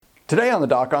Today on the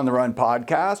Doc on the Run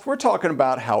podcast, we're talking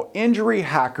about how injury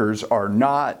hackers are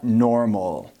not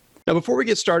normal. Now, before we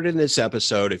get started in this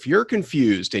episode, if you're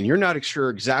confused and you're not sure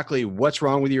exactly what's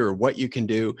wrong with you or what you can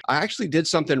do, I actually did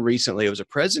something recently. It was a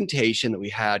presentation that we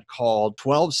had called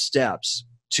 12 Steps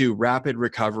to Rapid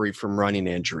Recovery from Running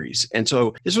Injuries. And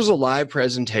so this was a live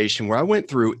presentation where I went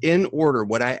through in order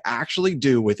what I actually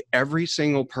do with every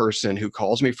single person who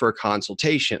calls me for a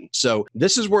consultation. So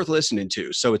this is worth listening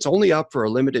to. So it's only up for a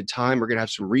limited time. We're going to have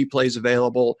some replays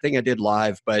available. I think I did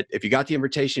live, but if you got the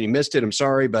invitation, you missed it, I'm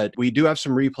sorry, but we do have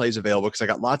some replays available because I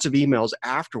got lots of emails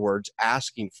afterwards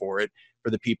asking for it for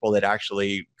the people that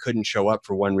actually couldn't show up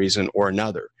for one reason or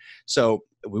another. So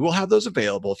we will have those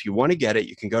available. If you want to get it,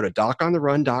 you can go to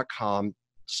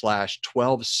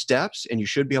docontherun.com/12 steps, and you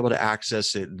should be able to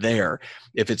access it there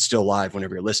if it's still live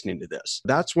whenever you're listening to this.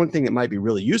 That's one thing that might be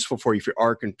really useful for you if you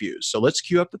are confused. So let's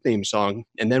cue up the theme song,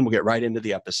 and then we'll get right into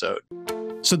the episode.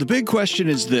 So the big question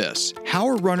is this: how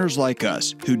are runners like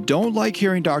us, who don't like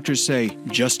hearing doctors say,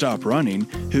 just stop running,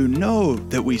 who know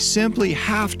that we simply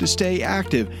have to stay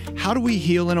active, how do we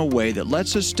heal in a way that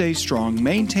lets us stay strong,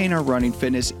 maintain our running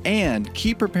fitness, and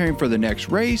keep preparing for the next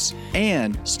race,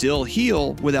 and still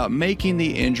heal without making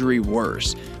the injury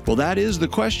worse? Well, that is the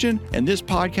question, and this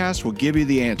podcast will give you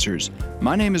the answers.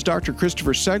 My name is Dr.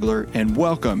 Christopher Segler, and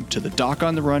welcome to the Doc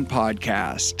on the Run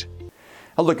podcast.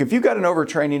 Now look, if you've got an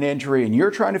overtraining injury and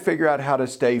you're trying to figure out how to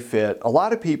stay fit, a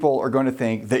lot of people are going to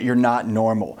think that you're not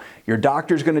normal. Your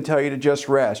doctor's going to tell you to just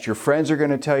rest. Your friends are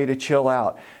going to tell you to chill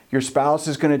out. Your spouse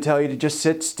is going to tell you to just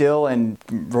sit still and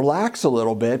relax a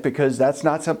little bit because that's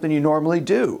not something you normally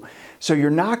do. So you're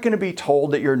not going to be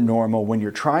told that you're normal when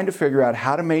you're trying to figure out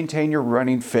how to maintain your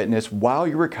running fitness while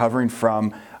you're recovering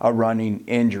from a running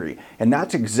injury. And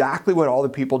that's exactly what all the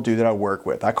people do that I work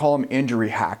with. I call them injury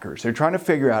hackers. They're trying to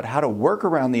figure out how to work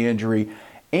around the injury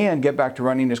and get back to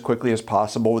running as quickly as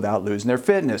possible without losing their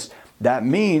fitness. That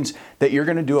means that you're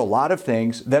going to do a lot of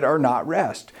things that are not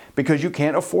rest because you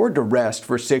can't afford to rest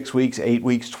for 6 weeks, 8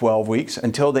 weeks, 12 weeks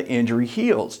until the injury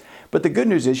heals. But the good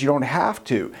news is you don't have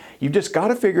to. You've just got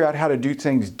to figure out how to do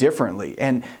things differently.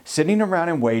 And sitting around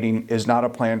and waiting is not a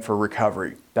plan for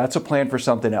recovery. That's a plan for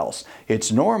something else.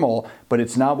 It's normal, but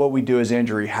it's not what we do as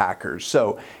injury hackers.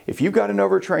 So if you've got an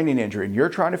overtraining injury and you're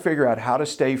trying to figure out how to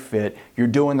stay fit, you're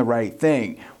doing the right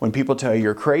thing. When people tell you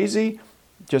you're crazy,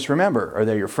 just remember, are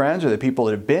they your friends? Are they people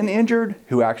that have been injured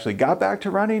who actually got back to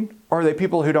running? Or are they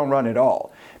people who don't run at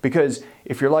all? Because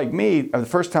if you're like me, the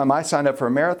first time I signed up for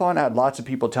a marathon, I had lots of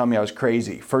people tell me I was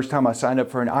crazy. First time I signed up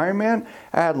for an Ironman,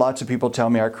 I had lots of people tell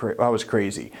me I was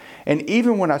crazy. And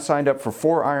even when I signed up for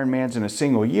 4 Ironmans in a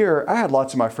single year, I had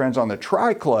lots of my friends on the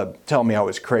Tri Club tell me I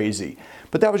was crazy.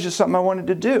 But that was just something I wanted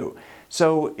to do.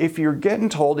 So if you're getting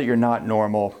told that you're not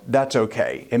normal, that's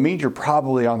okay. It means you're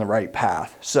probably on the right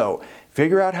path. So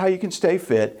figure out how you can stay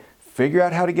fit, figure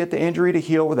out how to get the injury to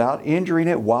heal without injuring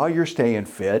it while you're staying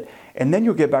fit, and then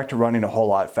you'll get back to running a whole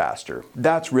lot faster.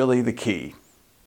 That's really the key.